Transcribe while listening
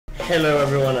Hello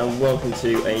everyone and welcome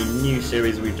to a new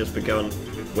series we've just begun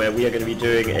where we are going to be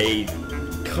doing a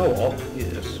co-op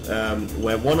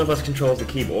where one of us controls the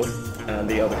keyboard and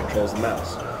the other controls the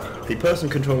mouse. The person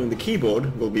controlling the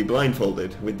keyboard will be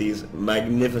blindfolded with these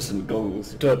magnificent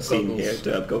goggles,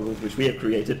 Derp Goggles, which we have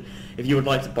created. If you would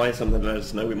like to buy something, let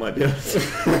us know. We might be able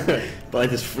to buy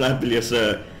this fabulous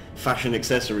fashion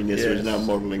accessory which is now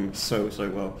modelling so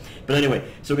well. But anyway,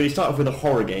 so we're going to start off with a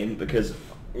horror game because,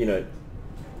 you know,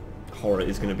 horror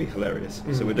is going to be hilarious.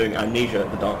 So we're doing Amnesia,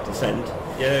 The Dark Descent.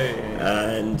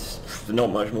 And not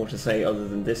much more to say other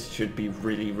than this should be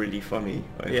really funny,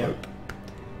 I hope.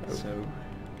 So,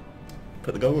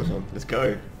 put the goggles on, let's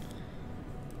go.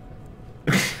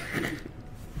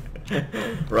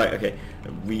 Right, okay.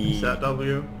 Is that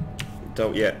W?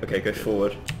 Don't, yeah, okay, go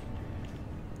forward.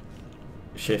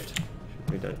 Shift.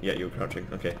 We don't, yeah, you're crouching.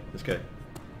 Okay, let's go.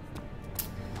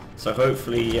 So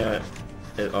hopefully,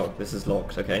 oh, this is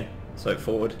locked, okay. So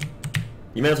forward.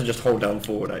 You may as well just hold down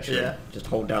forward actually. Yeah. Just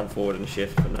hold down forward and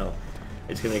shift for now.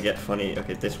 It's gonna get funny.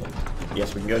 Okay, this one.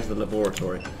 Yes, we can go to the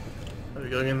laboratory. Are we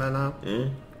going in there now?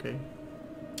 Okay.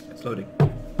 It's loading.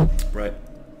 Right.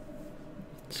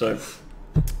 So,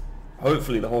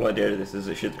 hopefully the whole idea of this is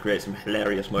it should create some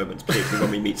hilarious moments, particularly when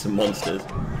we meet some monsters.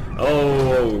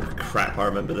 Oh, crap, I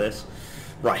remember this.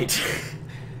 Right.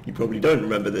 You probably don't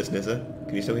remember this, Nissa.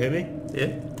 Can you still hear me?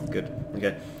 Yeah. Good.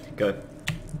 Okay. Go.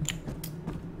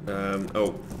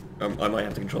 I might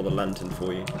have to control the lantern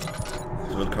for you.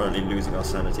 Because we're currently losing our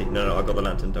sanity. No, I've got the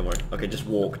lantern, don't worry. Okay, just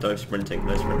walk, no sprinting,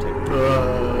 no sprinting.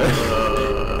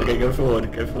 Okay, go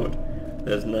forward, go forward.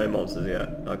 There's no monsters yet.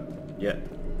 Yeah.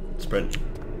 Sprint.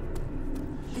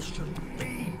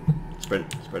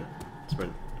 Sprint.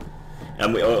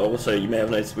 And we also, you may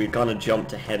have noticed, we kind of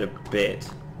jumped ahead a bit.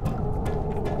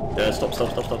 Stop,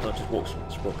 just walk.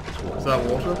 Is that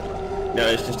water? No,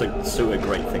 it's just a sewer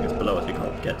grate thing. It's below us. We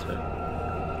can't get to it.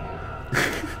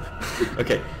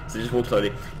 Okay, so just walk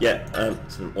slowly. Yeah,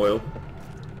 some oil.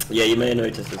 Yeah, you may have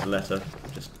noticed there's a letter.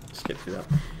 Just skip through that.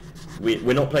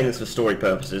 We're not playing this for story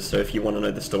purposes, so if you want to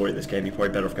know the story of this game, you're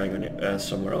probably better off going on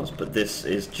somewhere else. But this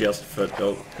is just for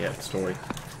story.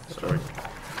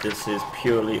 This is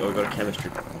purely. Oh, we got a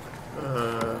chemistry.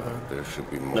 There should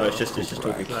be more. No, it's just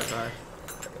talking.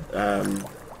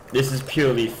 This is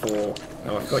purely for...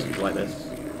 Oh, I forgot you'd like this.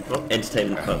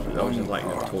 Entertainment purposes. I was just lighting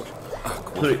up a torch.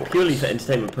 Purely for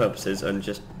entertainment purposes and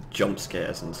just jump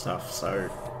scares and stuff, so...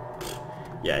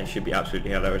 Yeah, it should be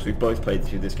absolutely hilarious. We've both played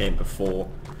through this game before,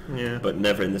 but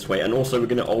never in this way. And also we're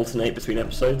going to alternate between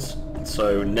episodes.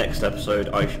 So next episode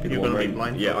I should be the one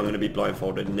wearing... Yeah, I'm going to be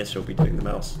blindfolded and Nissa will be doing the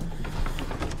mouse.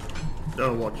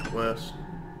 Don't know what's worse.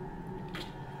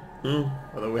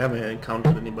 Although we haven't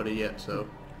encountered anybody yet, so...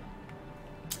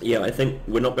 Yeah, I think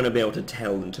we're not going to be able to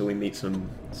tell until we meet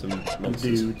some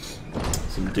monsters.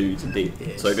 Some dudes indeed.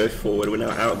 Yes. So go forward. We're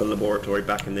now out of the laboratory,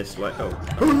 back in this like no,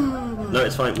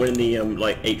 it's fine. We're in the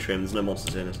like atrium. There's no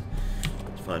monsters in it.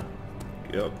 It's fine.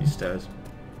 Go up these stairs.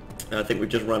 And I think we've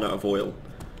just run out of oil.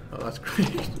 Oh, that's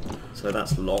great. So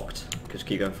that's locked. Just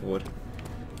keep going forward.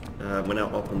 We're now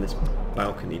up on this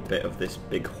balcony bit of this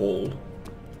big hall.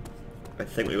 I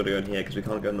think we've got to go in here because we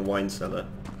can't go in the wine cellar.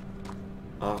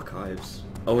 Archives.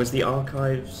 Oh, is the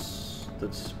archives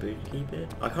the spooky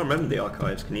bit? I can't remember the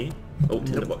archives, can you? Oh,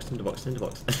 tinderbox.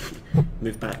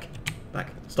 Move back.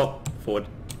 Stop. Forward.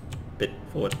 Bit.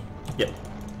 Forward. Yep.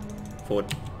 Forward.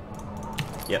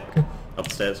 Yep. Okay.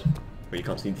 Upstairs. Where you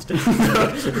can't see the stairs.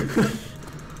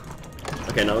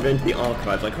 Okay, now we're going to the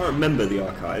archives. I can't remember the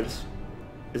archives.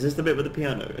 Is this the bit with the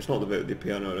piano? It's not the bit with the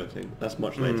piano, I don't think. That's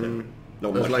much later.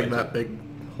 Not There's much like later. That big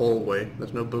hallway.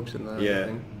 There's no books in there.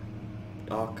 Yeah.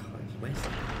 Archives. Where's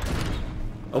that?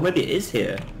 Oh, maybe it is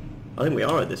here. I think we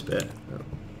are at this bit. Oh,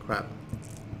 crap.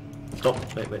 Stop.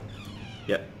 Wait.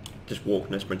 Yeah. Just walk,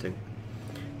 no sprinting.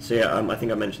 So yeah, I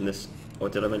think I mentioned this, or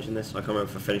did I mention this? I can't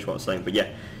remember if I finished what I was saying, but yeah,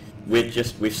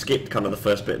 we've skipped kind of the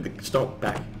first bit of the stop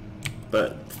back,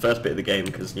 but the first bit of the game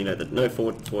because you know that no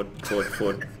forward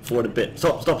a bit.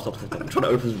 Stop. I'm trying to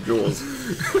open some drawers.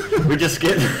 We just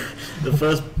skipped the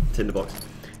first tinderbox.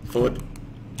 Forward.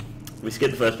 We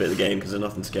skipped the first bit of the game because there's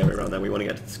nothing scary around there. We want to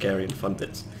get to the scary and fun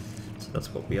bits. So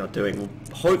that's what we are doing. We'll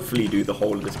hopefully do the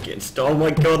whole of this game. Oh my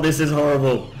god, this is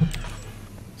horrible!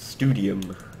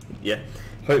 Studium. Yeah.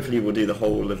 Hopefully we'll do the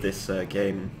whole of this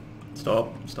game.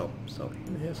 Stop.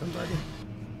 Yeah, somebody.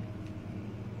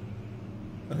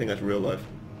 I think that's real life.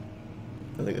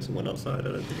 I think there's someone outside.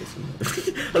 I don't think it's someone.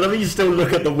 I love how you still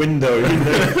look at the window even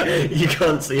though you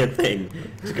can't see a thing.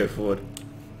 Just go forward.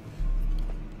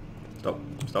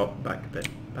 Stop, back a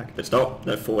bit, stop,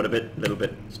 no, forward a bit, little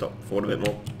bit, stop, forward a bit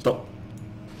more, stop.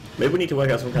 Maybe we need to work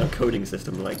out some kind of coding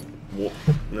system, like walk.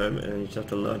 No, and you just have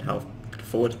to learn how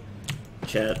forward,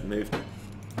 chair, move,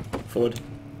 forward,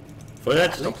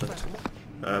 forward. Stop it.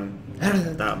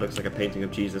 That looks like a painting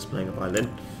of Jesus playing a violin.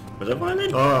 Was that a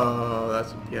violin? Oh,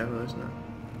 that's a piano, isn't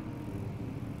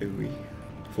it? Ooh,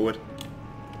 forward.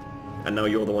 And now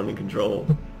you're the one in control.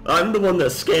 I'm the one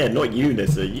that's scared, not you,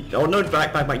 Nissa. Oh no,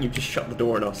 back. You just shut the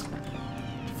door on us.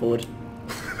 Forward.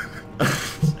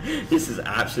 This is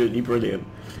absolutely brilliant.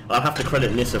 I'll have to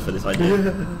credit Nissa for this idea.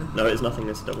 No, it's nothing,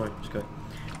 Nissa, don't worry, just go.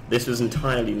 This was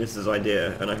entirely Nissa's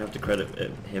idea, and I have to credit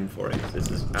him for it.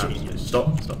 This is absolutely...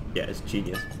 Stop. Yeah, it's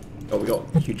genius. Oh, we got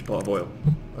a huge pot of oil.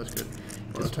 That's good.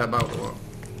 Want to tab out or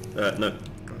what? No.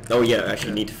 Oh yeah, actually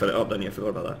you need to fill it up, don't you? I forgot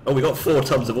about that. Oh, we got 4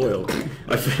 tubs of oil.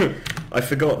 I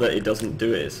forgot that it doesn't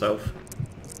do it itself.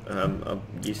 I'm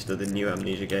used to the new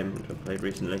Amnesia game which I played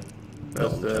recently.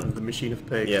 That's the machine of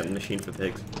pigs. Yeah, the machine for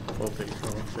pigs. All pigs,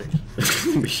 all pigs.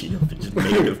 Machine of just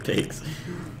made of pigs.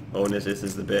 Oh, and this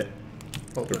is the bit.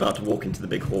 Oh, We're about to walk into the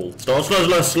big hall. Stop,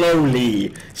 slowly,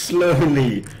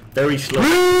 very slowly.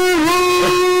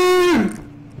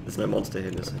 There's no monster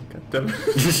here, is there?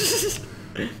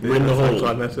 We're in the hall.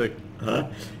 Climatic. Huh?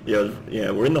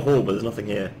 Yeah, we're in the hall, but there's nothing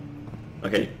here.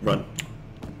 Okay, run.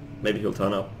 Maybe he'll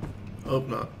turn up. Hope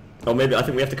not. Oh, maybe, I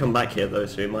think we have to come back here though,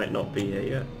 so he might not be here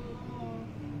yet.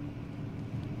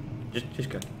 Just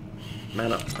go.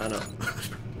 Man up.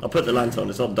 I'll put the lantern on,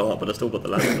 it's not dark, but I still put the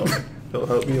lantern on. It'll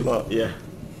help me a lot. Yeah.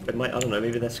 It might, I don't know,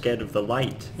 maybe they're scared of the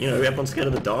light. You know, everyone's scared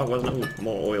of the dark, wasn't it? Ooh,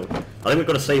 more oil. I think we've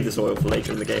got to save this oil for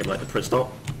later in the game, like the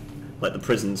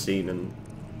prison scene and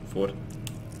forward.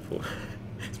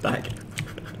 It's back.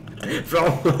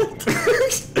 Forward.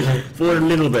 Forward a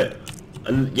little bit.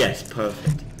 And yes,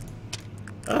 perfect.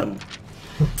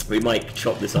 We might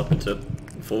chop this up into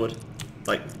forward.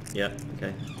 Like, yeah,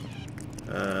 okay.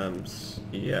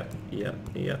 Yeah.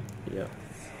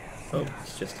 Oh,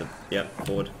 it's just a,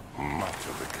 forward. Much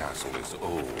of the castle is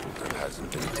old and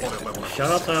hasn't been tended.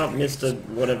 Shut up, Mr.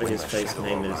 whatever his face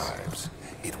name is. Arrives,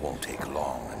 it won't take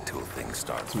long until things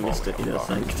start Mr. Inner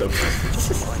falling apart. Sanctum.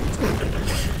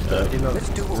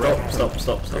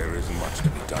 Stop. There isn't much to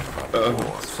be done about the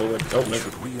walls. Forward. Oh, We no.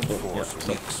 should reinforce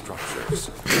weak structures.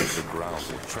 The ground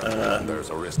will tremble and there's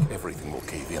a risk everything will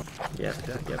cave in. Yeah.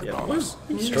 Promise.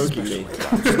 He's stroking me.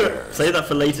 Downstairs. Say that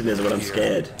for later, Niz, when I'm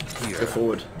scared. Here. Go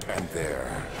forward. And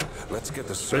there. Let's get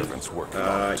the servants working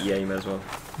on it. Yeah, you may as well.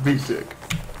 Be sick.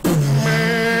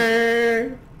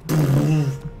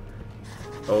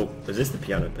 Oh, is this the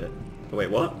piano bit? Oh, wait,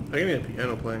 what? I can hear a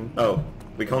piano playing. Oh,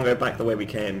 we can't go back the way we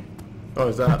came. Oh,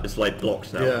 is that? It's like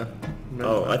blocked now. Yeah.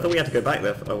 Oh, I thought we had to go back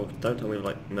there. Oh, don't tell me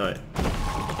like, no.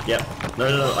 Yeah.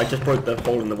 No, I just broke the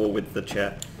hole in the wall with the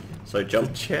chair. So jump.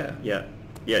 The chair? Yeah.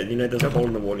 Yeah, you know there's a hole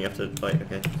in the wall and you have to, like,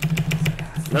 okay.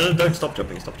 No, don't stop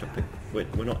jumping.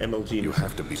 We're not MLG. You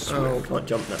have to be We swift can't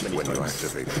jump that many when you times.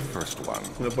 activate the first one.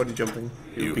 Nobody jumping.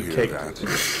 You You'll be hear kicked. that?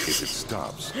 If it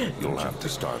stops, you'll have to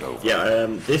start over. Yeah,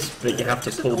 this bit you have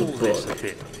to pull the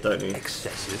book, don't you?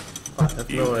 Excessive. I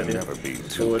have You no can idea. never be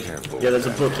too Forward. careful. Yeah, there's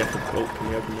a book you have to pull. Can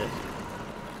you open this?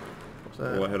 What's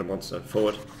that? Oh, I heard a monster.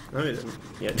 Forward. No, you didn't.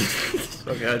 Yeah.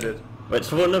 Okay, I did. Wait,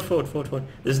 forward.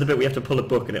 This is the bit we have to pull a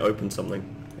book and it opens something.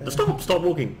 Yeah. Stop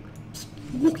walking.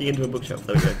 Walking into a bookshelf.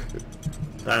 There we go.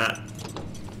 That.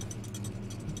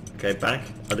 Okay, back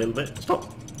a little bit.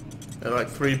 Stop. There are like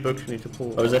 3 books you need to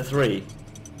pull. Oh, is there 3?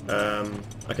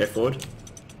 Okay, forward.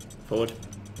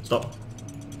 Stop.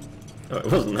 Oh,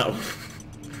 it wasn't that one.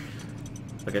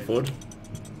 Okay, forward.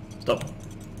 Stop.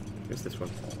 It's this one.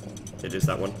 It is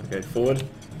that one. Okay, forward.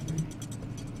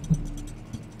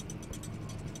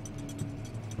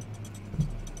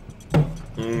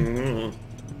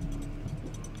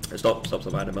 Stop.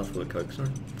 I had a mouthful of coke, sorry.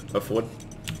 Oh, forward.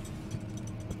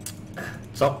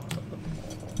 Stop.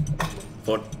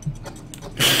 Forward.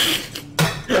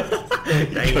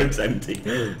 Coke's empty.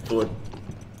 Forward.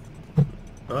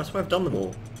 Oh, that's why I've done them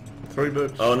all. 3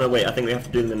 books. Oh no, wait, I think we have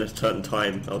to do them in a certain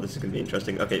time. Oh, this is going to be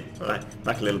interesting. Okay,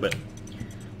 back a little bit.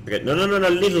 Okay, no,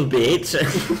 little bit.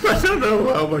 I don't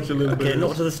know how much a little bit Okay, is.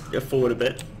 not to the forward a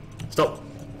bit. Stop.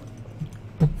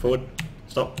 Forward.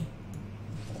 Stop.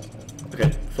 Okay,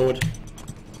 forward.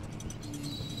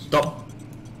 Stop.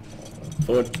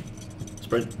 Forward.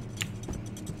 Sprint.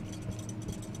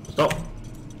 Stop.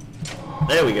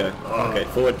 There we go. Okay,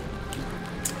 forward.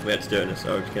 We had to do it in this.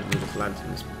 Oh, to get rid of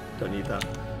lanterns. Don't need that.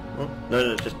 What?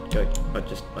 No, just go. I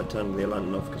turned the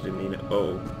lantern off because I didn't need it.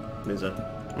 Oh, there's a...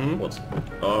 What's...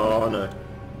 Oh no.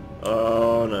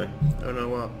 Oh no. I don't know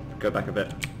what. Go back a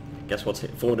bit. Guess what's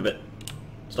here? Forward a bit.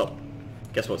 Stop.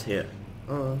 Guess what's here?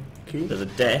 Key? There's a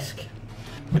desk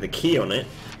with a key on it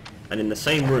and in the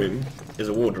same room is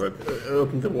a wardrobe.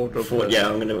 Open the wardrobe first. Yeah,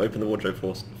 I'm going to open the wardrobe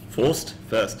first.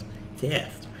 First?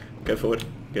 Yes. Go forward.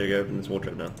 Go open this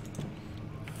wardrobe now.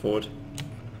 Forward.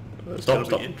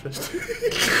 Stop. Interesting.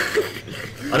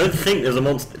 I don't think there's a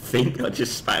monster. I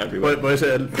just spat everywhere. But is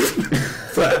it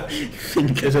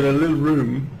is it a little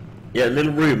room? Yeah, a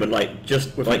little room and like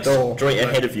just with like a door, straight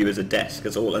ahead of you is a desk.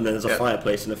 That's all, and then there's a Yeah.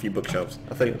 fireplace and a few bookshelves.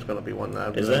 I think it's gonna be one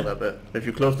now. Is there? That bit. If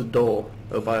you close the door,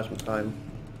 it'll buy us some time.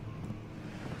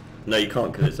 No, you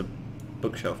can't because it's a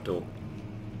bookshelf door.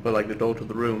 But like the door to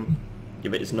the room. Yeah,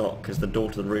 but it's not because the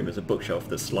door to the room is a bookshelf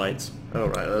that slides. Oh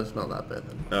right, that's not that bit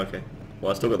then. Okay.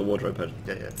 Well, I still got the wardrobe head.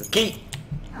 Yeah, yeah. Just... Key!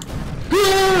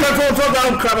 Forward,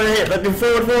 I'm crabbing here. Looking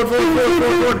forward,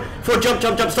 jump,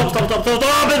 stop, in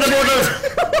the wardrobe!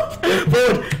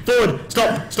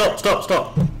 forward,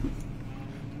 stop.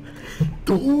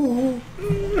 Oh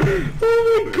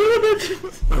my god!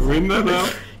 I'm in there now.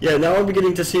 Yeah, now I'm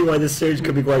beginning to see why this series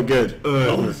could be quite good. I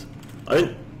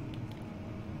don't...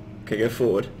 Okay, go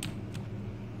forward.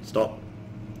 Stop.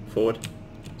 Forward.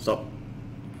 Stop.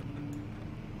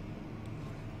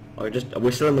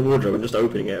 We're still in the wardrobe, I'm just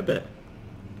opening it a bit.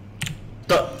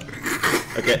 Stop!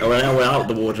 Okay, oh, now we're out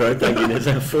the wardrobe, thank goodness.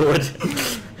 Forward.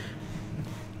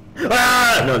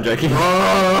 Ah! No, I'm joking.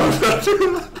 Oh!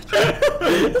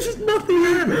 There's just nothing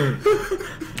there.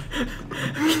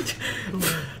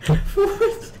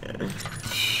 Forward.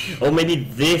 Or maybe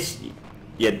this...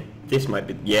 Yeah, this might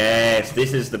be... Yes,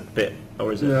 this is the bit.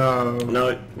 Or is it? No.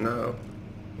 No.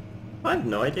 I have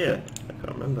no idea. I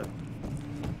can't remember.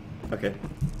 Okay.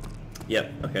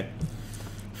 Yep, okay.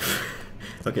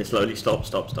 Okay, slowly, stop.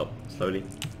 Slowly.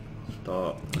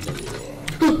 Stop.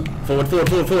 Forward.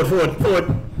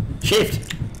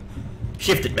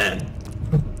 Shift it, man.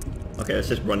 Okay, let's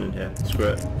just run in here. Screw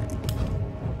it.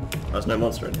 There's no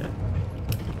monster in here.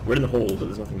 We're in the hall, but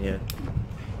there's nothing here.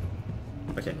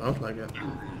 Okay. Sounds like it.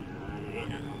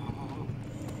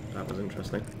 That was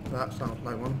interesting. That sounds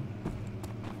like one.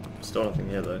 Still nothing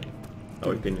here though. Oh,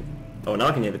 we've been... Oh, now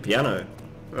I can hear the piano.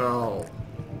 Oh.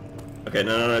 Okay,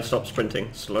 no, stop sprinting.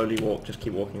 Slowly walk, just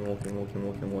keep walking.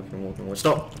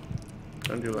 Stop!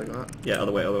 Don't do like that. Yeah,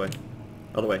 other way.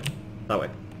 That way.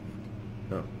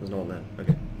 No, there's no one there.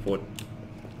 Okay, forward.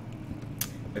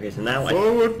 Okay, so now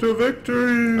Forward to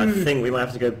victory! I think we might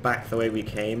have to go back the way we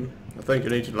came. I think you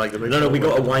need to like the No, we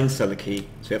got a wine cellar key,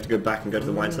 so we have to go back and go to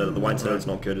the wine cellar. The wine cellar is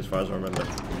not good as far as I remember. I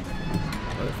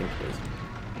don't think it is.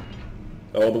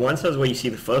 Oh, the wine cellar is where you see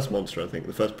the first monster, I think,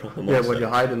 the first proper monster. Yeah, when you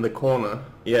hide in the corner.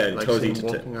 Yeah, it like tells you him to...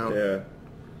 walking out. Yeah.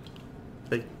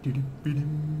 Like...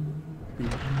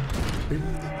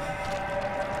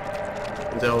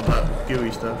 Is all that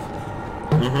gooey stuff?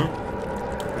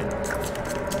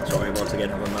 Sorry, once again,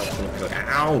 I have my mouth full of code.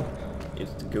 Ow!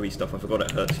 It's the gooey stuff, I forgot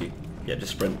it hurts you. Yeah,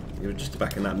 just sprint. You're just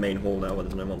back in that main hall now where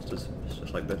there's no monsters. It's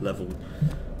just like the level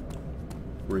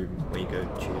room where you go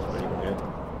choose where you want to go.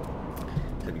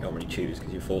 Except you can't really choose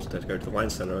because you're forced to go to the wine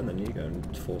cellar and then you go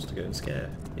and forced to go and scare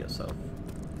yourself.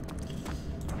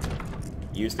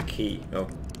 Use the key. Oh,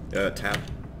 tab.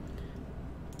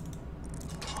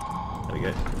 There we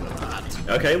go.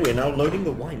 Okay, we're now loading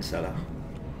the wine cellar.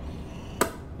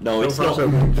 No, it's not.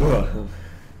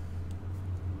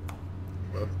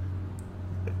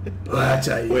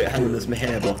 Wait, hang on, there's my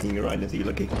hair blocking your eyes. You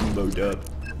look emo derp.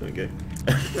 There we go.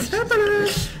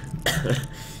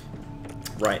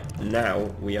 Right, now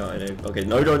we are in a... Okay,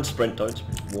 no, don't sprint,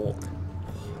 walk.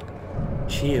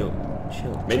 Chill.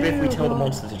 Maybe if we tell the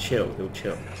monster to chill, he'll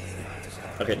chill.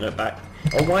 Okay, no, back.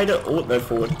 Oh, wider, no,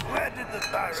 forward.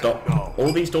 Stop.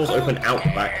 All these doors open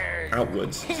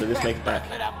outwards, so this makes back.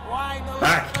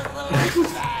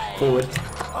 Forward.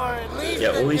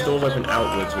 Yeah, all these doors open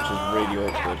outwards, which is really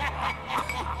awkward.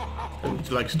 And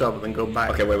to like stop and then go back.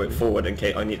 Okay, wait, forward, in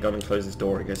case I need to go and close this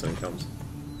door in case something comes.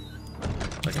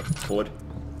 Okay, forward.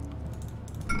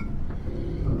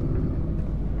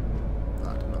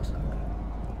 That did not sound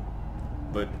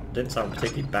But it didn't sound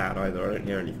particularly bad either, I don't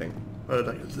hear anything. good.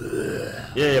 Like,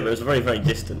 Yeah, but it was very, very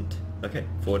distant. Okay,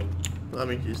 forward. that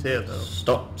means you see it though.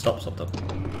 Stop.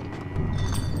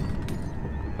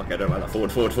 Okay, I don't like that.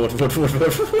 Forward.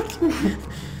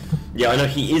 Yeah, I know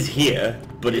he is here,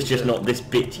 but it's just not this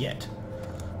bit yet.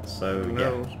 So,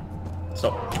 No. yeah.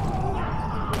 Stop.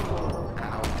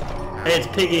 Hey, it's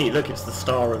Piggy! Look, it's the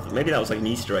star of... Maybe that was like an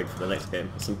Easter egg for the next game.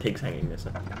 There's some pigs hanging there,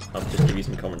 so I'll just give you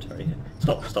some commentary here.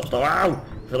 Stop! Ow!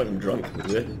 I feel like I'm drunk.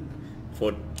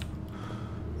 Forward.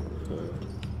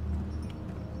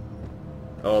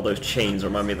 Oh, those chains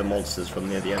remind me of the monsters from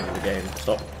near the end of the game.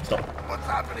 Stop. What's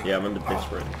happening? Yeah, I remember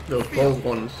this room. Those both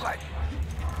ones.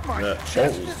 My The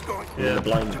chest holes. is going Yeah, the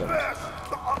blind ones.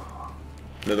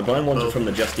 No, the blind ones are from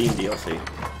the Justine DLC.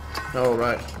 Oh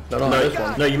right. They're not this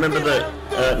one. No, you remember the...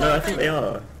 no, I think they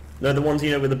are. No, the ones, you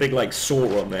know, with the big, like,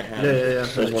 saw on their hand. Yeah.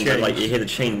 Those ones that, like, you hear the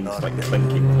chains, like,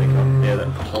 clinking when they come. Yeah, they're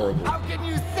horrible. How can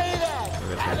you say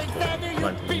that? Alexander, you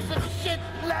piece of shit!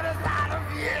 Let us out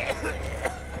of here!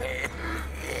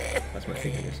 That's my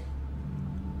fingers.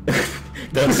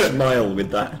 Don't smile with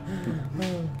that.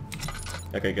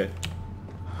 Okay, good.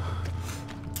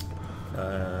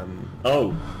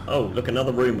 Oh, look,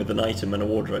 another room with an item and a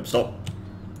wardrobe. Stop.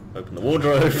 Open the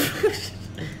wardrobe.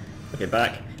 Okay,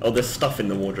 back. Oh, there's stuff in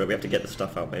the wardrobe. We have to get the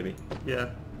stuff out, maybe.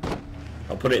 Yeah.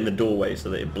 I'll put it in the doorway so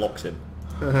that it blocks him.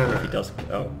 If he does...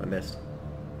 Oh, I missed.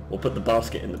 We'll put the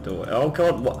basket in the doorway. Oh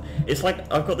god, what? It's like,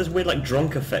 I've got this weird, like,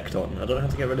 drunk effect on. I don't know how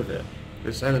to get rid of it.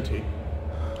 The sanity.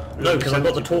 No, because I've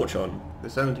got the torch on. The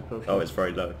sanity potion. Oh, it's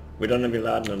very low. We don't have any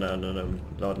laudanum. I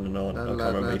can't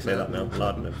remember how you say that now.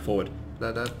 Laudanum. Forward.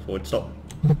 Forward. Stop.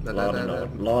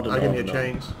 Laudanum. I'll give you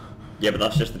chains. Yeah, but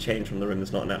that's just the chain from the room.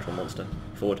 That's not a natural monster.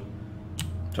 Forward.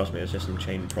 Trust me, it's just some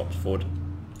chain props. Forward.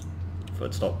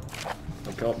 Forward. Stop.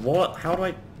 Oh god, what? How do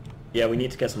I... Yeah, we need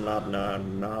to get some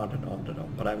laudanum.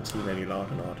 But I haven't seen any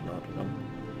laudanum.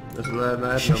 There's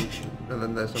laudanum, and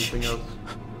then there's something else.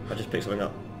 I just picked something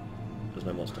up. There's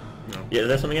no monster. No. Yeah,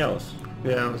 there's something else.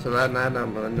 Yeah, so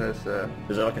laudanum, and then there's...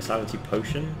 Is there like a sanity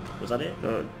potion? Was that it?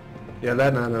 No. Yeah,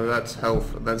 laudanum, that's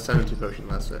health, then sanity potion,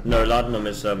 that's it. No, laudanum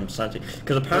is sanity.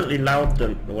 Because apparently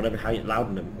laudanum, or whatever,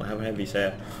 laudanum, or however you say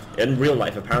it, in real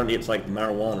life, apparently it's like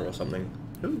marijuana or something.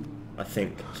 Ooh. I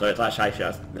think. So it's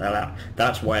actually,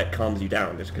 that's why it calms you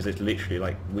down, just because it's literally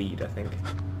like weed, I think.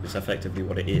 It's effectively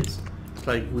what it is. It's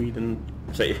like weed and...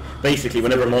 So basically,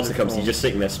 whenever a monster comes, you're just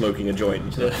sitting there smoking a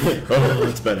joint. So, oh,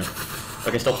 it's better.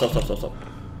 Okay, stop.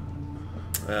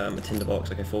 A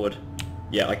tinderbox, okay, forward.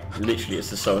 Yeah, like, literally, it's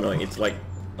just so annoying. It's like,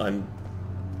 I'm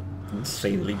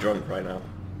insanely drunk right now.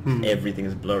 Everything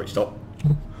is blurry. Stop.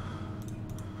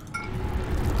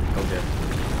 Oh dear.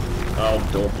 Oh,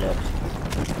 door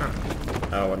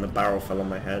blocked. Oh, and the barrel fell on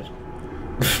my head.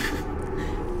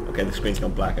 Okay, the screen's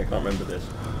gone black. I can't remember this.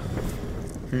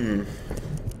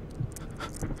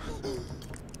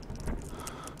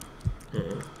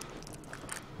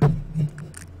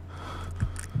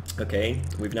 Okay,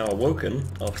 we've now awoken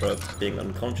after being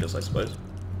unconscious, I suppose.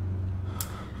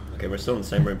 Okay, we're still in the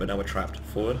same room, but now we're trapped.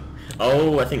 Forward.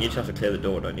 Oh, I think you just have to clear the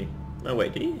door, don't you? No,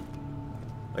 wait, do you?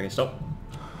 Okay, stop.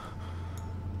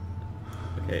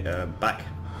 Okay, back.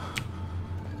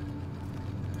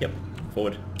 Yep,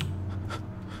 forward.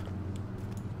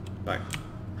 Back.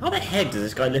 How the heck does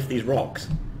this guy lift these rocks?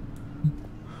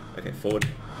 Okay, forward.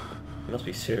 He must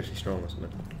be seriously strong or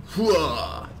something.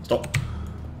 Stop.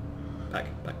 Back.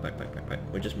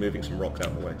 We're just moving some rocks out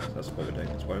of the way. That's what we're doing.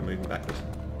 That's why we're moving backwards.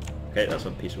 Okay, that's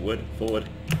a piece of wood. Forward.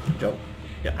 Jump.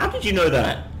 Yeah, how did you know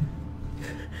that?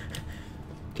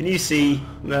 Can you see?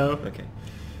 No. Okay.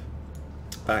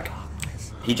 Back.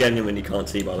 He genuinely can't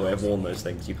see, by the way. I've worn those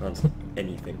things. You can't see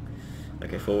anything.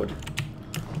 Okay, forward.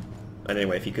 And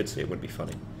anyway, if you could see, it would be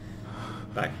funny.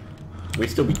 Back. We'd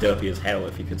still be derpy as hell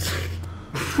if you could see.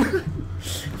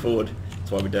 Forward.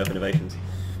 That's why we're Derp Innovations.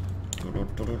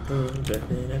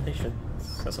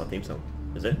 That's our theme song.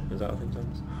 Is it? Is that our theme song?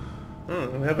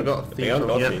 We haven't got a theme song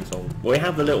got a yet. theme song. Well, we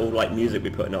have the little like music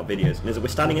we put in our videos. And we're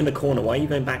standing in the corner. Why are you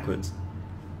going backwards?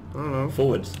 I don't know.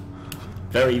 Forwards.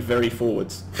 Very, very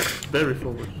forwards. Very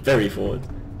forward. Very forward.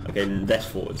 Okay, less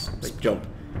forwards. Like, jump.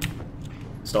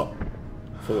 Stop.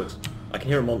 Forwards. I can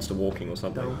hear a monster walking or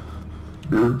something.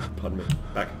 No. Pardon me.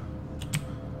 Back.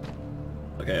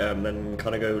 Okay, then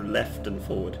kind of go left and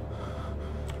forward.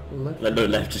 Left. No,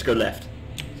 left. Just go left.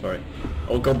 Sorry.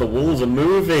 Oh god, the walls are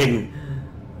moving!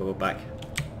 Oh, back.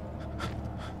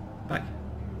 Back.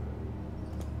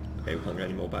 Okay, we can't go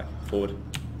any more back. Forward.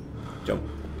 Jump.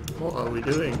 What are we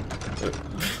doing?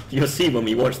 You'll see when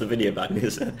we watch the video back.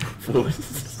 Forward.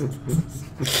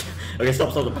 Okay,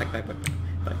 stop.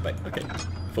 Back. Okay.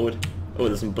 Forward. Oh,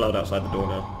 there's some blood outside the door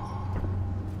now.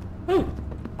 Oh!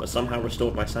 But somehow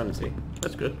restored my sanity.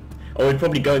 That's good. Oh, he's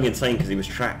probably going insane because he was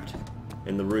trapped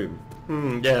in the room.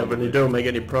 Yeah, but you don't make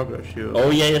any progress, you...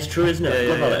 Oh yeah, that's true, isn't it? Yeah, I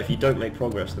forgot about that. If you don't make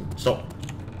progress, then stop.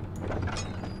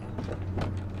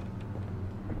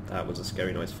 That was a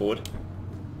scary noise. Forward.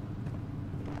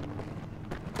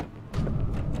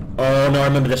 Oh no, I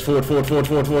remember this. Forward.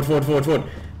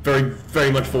 Very,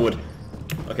 very much forward.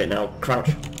 Okay, now crouch.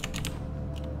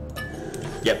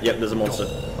 Yep, there's a monster.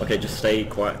 Okay, just stay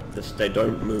quiet. Just stay,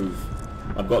 don't move.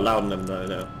 I've got laudanum though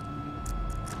now.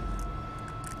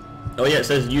 Oh yeah, it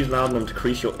says use laudanum to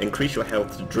increase your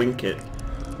health. To drink it,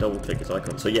 double click its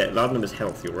icon. So yeah, laudanum is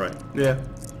health, you're right. Yeah.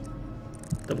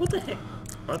 Then what the heck?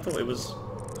 I thought it was...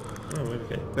 Oh,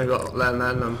 okay. I got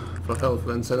Latinum for health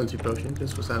and Sanity Potion,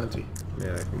 just for sanity.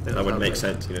 Yeah, that would make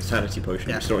sense. You know, sanity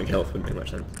potion restoring health would make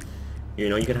much sense. You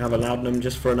know, you could have a laudanum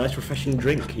just for a nice refreshing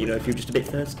drink. You know, if you're just a bit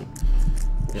thirsty.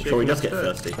 I'm sure he does get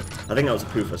thirsty. I think that was a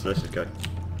poofer, so let's just go.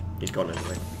 He's gone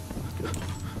anyway.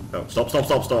 Oh, stop!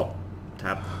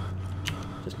 Tab.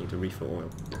 Just need to refill oil.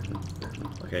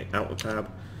 Okay, out of tab.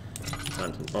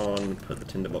 Lantern on. Put the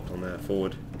tinderbox on there.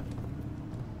 Forward.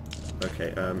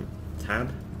 Okay,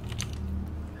 tab.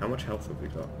 How much health have we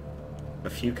got? A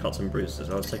few cuts and bruises.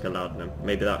 I'll take a laudanum.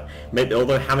 Maybe,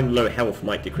 although having low health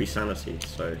might decrease sanity,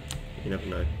 so you never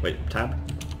know. Wait, tab?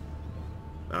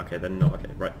 Okay, then not.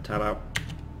 Okay, right, tab out.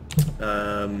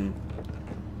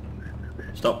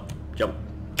 Stop. Jump.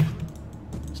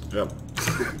 Jump.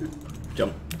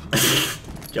 Jump.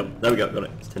 Jump. There we go, got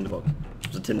it. It's a tinderbox.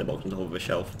 It's a tinderbox on top of a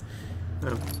shelf.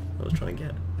 Oh. I was trying to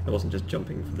get. I wasn't just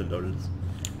jumping for the dollars.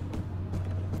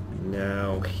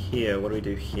 Now here, what do we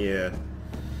do here?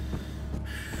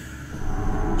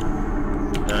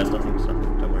 No, it's nothing,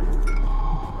 don't worry.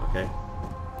 Okay.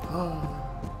 Oh.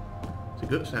 It's a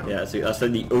good sound. Yeah, that's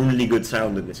the only good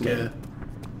sound in this game. Yeah.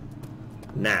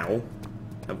 Now,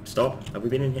 stop. Have we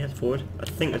been in here? Forward? I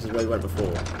think this is where we went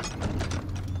before.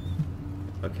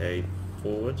 Okay,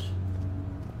 forward.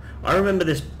 I remember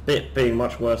this bit being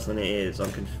much worse than it is. I'm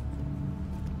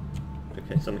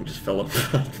okay, something just fell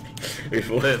off.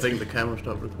 Before. I think the camera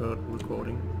stopped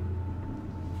recording.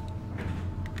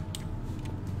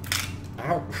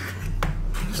 Ow!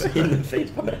 In the face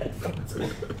by my head.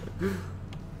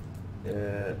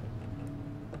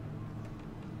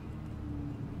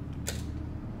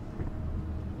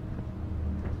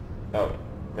 Oh,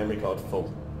 memory card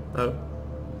full. Oh.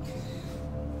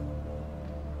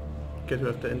 Guess we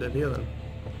have to end it here then.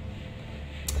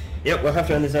 Yep, we'll have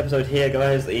to end this episode here,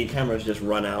 guys. The camera's just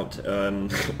run out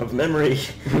of memory,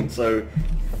 so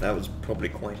that was probably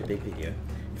quite a big video.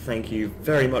 Thank you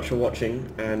very much for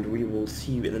watching, and we will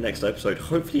see you in the next episode.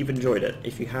 Hopefully you've enjoyed it.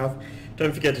 If you have,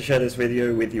 don't forget to share this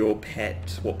video with your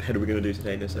pet. What pet are we going to do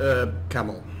today, Nissa?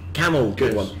 Camel. Camel,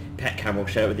 good Yes. one. Pet camel,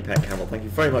 share it with your pet camel. Thank you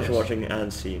very much for watching,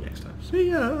 and see you next time. See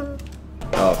ya.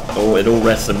 Oh, it all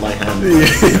rests in my hand. Yeah,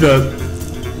 it does.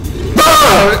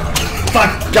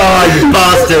 Fuck! God, you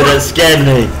bastard! That scared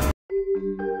me!